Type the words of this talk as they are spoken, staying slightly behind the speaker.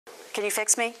Can you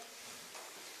fix me?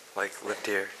 Like, lift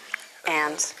here.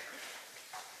 And?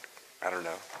 I don't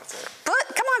know. That's it.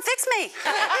 Come on, fix me.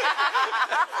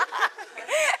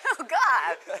 Oh,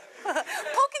 God.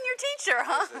 Poking your teacher,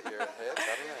 huh? Is it your hips?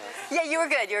 I don't know. Yeah, you were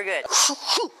good. You were good.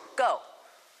 Go.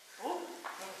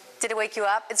 Did it wake you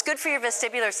up? It's good for your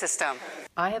vestibular system.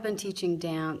 I have been teaching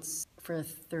dance for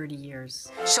 30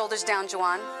 years. Shoulders down,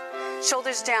 Juwan.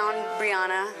 Shoulders down,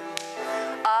 Brianna.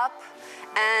 Up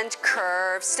and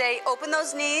curve. Stay. Open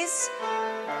those knees.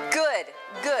 Good.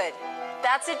 Good.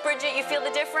 That's it, Bridget. You feel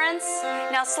the difference?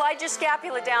 Now slide your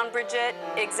scapula down, Bridget.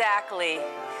 Exactly.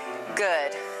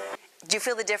 Good. Do you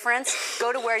feel the difference?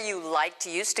 Go to where you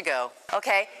used to go.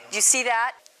 Okay? Do you see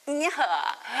that?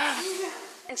 Yeah.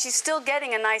 And she's still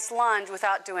getting a nice lunge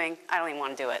without doing, I don't even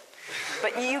want to do it.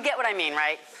 But you get what I mean,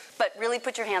 right? But really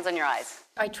put your hands on your eyes.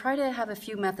 I try to have a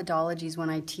few methodologies when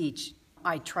I teach.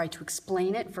 I try to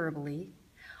explain it verbally.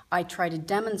 I try to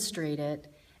demonstrate it.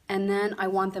 And then I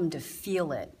want them to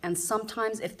feel it. And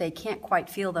sometimes if they can't quite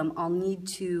feel them, I'll need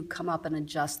to come up and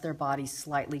adjust their body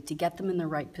slightly to get them in the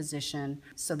right position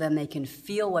so then they can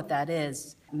feel what that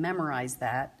is, memorize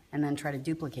that, and then try to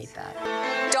duplicate that.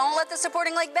 Don't let the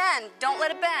supporting leg bend. Don't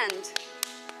let it bend.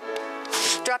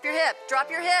 Drop your hip. Drop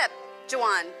your hip,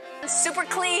 Juwan. Super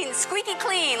clean, squeaky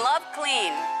clean, love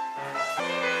clean.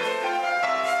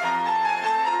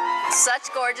 Such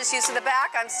gorgeous use of the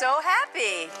back. I'm so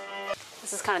happy.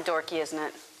 This is kind of dorky, isn't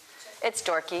it? It's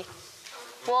dorky.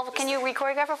 Well, can you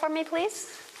re-choreograph it for me,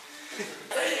 please?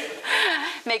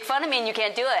 Make fun of me and you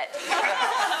can't do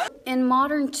it. In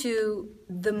Modern 2,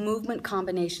 the movement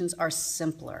combinations are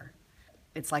simpler.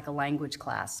 It's like a language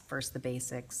class. First the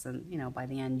basics, and by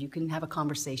the end you can have a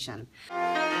conversation.